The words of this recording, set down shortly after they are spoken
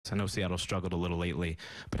I know Seattle struggled a little lately,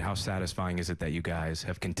 but how satisfying is it that you guys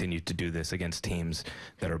have continued to do this against teams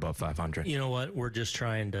that are above 500? You know what? We're just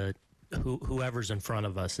trying to, whoever's in front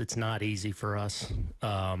of us, it's not easy for us.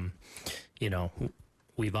 You know,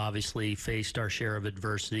 we've obviously faced our share of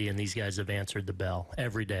adversity, and these guys have answered the bell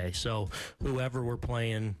every day. So whoever we're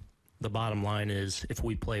playing, the bottom line is if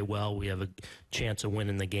we play well, we have a chance of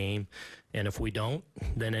winning the game. And if we don't,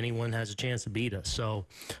 then anyone has a chance to beat us. So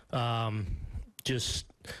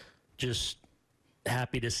just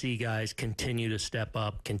happy to see guys continue to step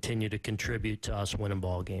up, continue to contribute to us winning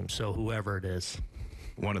ball games. So whoever it is.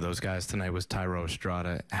 One of those guys tonight was Thairo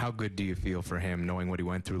Estrada. How good do you feel for him, knowing what he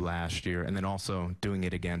went through last year, and then also doing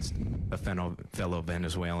it against a fellow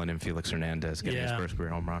Venezuelan in Felix Hernandez, getting his first career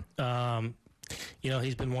home run? You know,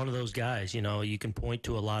 he's been one of those guys. You know, you can point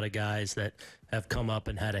to a lot of guys that have come up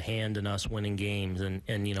and had a hand in us winning games.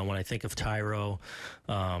 And you know, when I think of Thairo,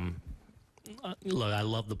 look, I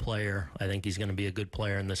love the player. I think he's going to be a good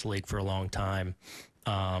player in this league for a long time.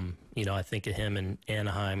 You know, I think of him in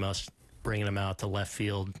Anaheim, us bringing him out to left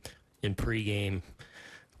field in pregame,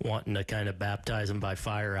 wanting to kind of baptize him by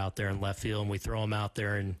fire out there in left field, and we throw him out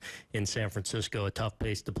there in San Francisco, a tough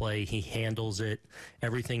pace to play. He handles it.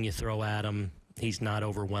 Everything you throw at him, he's not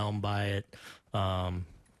overwhelmed by it.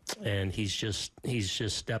 And he's just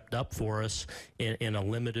stepped up for us in a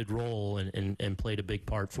limited role and played a big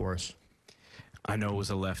part for us. I know it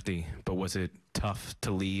was a lefty, but was it tough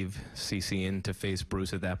to leave CC in to face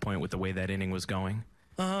Bruce at that point with the way that inning was going?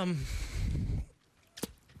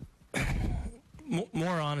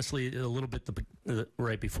 More honestly, a little bit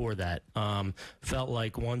right before that. Felt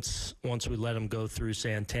like once we let him go through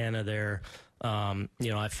Santana there,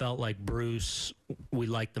 you know, I felt like Bruce, we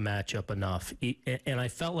liked the matchup enough. And I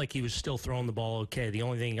felt like he was still throwing the ball okay. The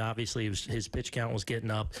only thing, obviously, was his pitch count was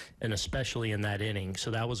getting up, and especially in that inning.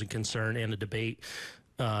 So that was a concern and a debate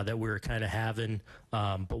that we were kind of having.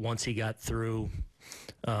 But once he got through,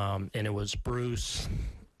 and it was Bruce,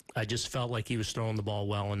 I just felt like he was throwing the ball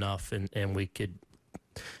well enough, and we could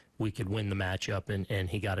win the matchup, and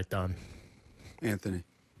he got it done. Anthony.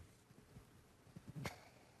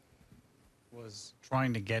 Was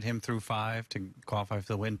trying to get him through 5 to qualify for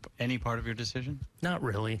the win any part of your decision? Not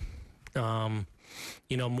really.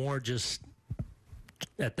 You know, more just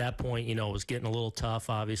at that point, you know, it was getting a little tough,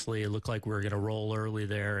 obviously. It looked like we were going to roll early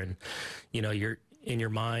there, and, you know, you're in your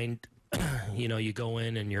mind, you know, you go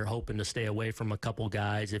in and you're hoping to stay away from a couple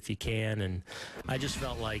guys if you can, and I just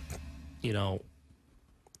felt like, you know,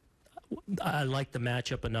 I liked the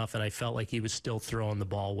matchup enough, and I felt like he was still throwing the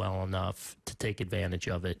ball well enough to take advantage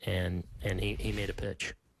of it, and he made a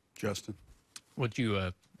pitch. Justin, what'd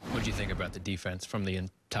you think about the defense from the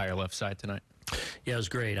entire left side tonight? Yeah, it was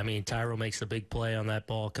great. I mean, Thairo makes a big play on that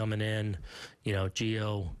ball coming in. You know,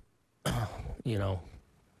 Gio, you know,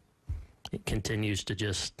 it continues to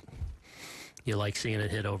just, you like seeing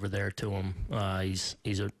it hit over there to him.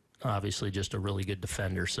 He's obviously just a really good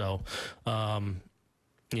defender. So,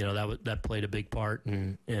 you know, that played a big part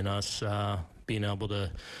in us being able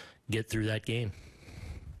to get through that game.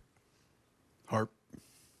 Harp.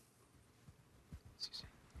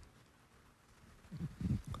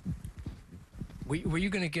 Were you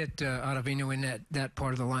going to get Ottavino in that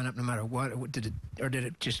part of the lineup no matter what? Did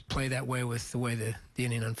it just play that way with the way the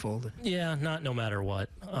inning unfolded? Yeah, not no matter what.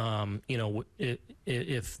 You know,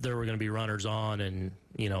 if there were going to be runners on, and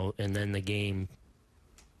you know, and then the game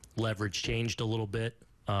leverage changed a little bit,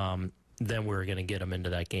 then we were going to get him into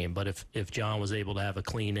that game. But if John was able to have a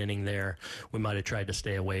clean inning there, we might have tried to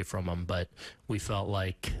stay away from him. But we felt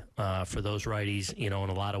like for those righties, you know, in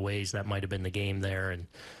a lot of ways that might have been the game there, and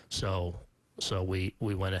so we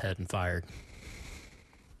went ahead and fired.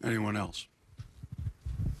 Anyone else?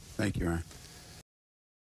 Thank you, Aaron.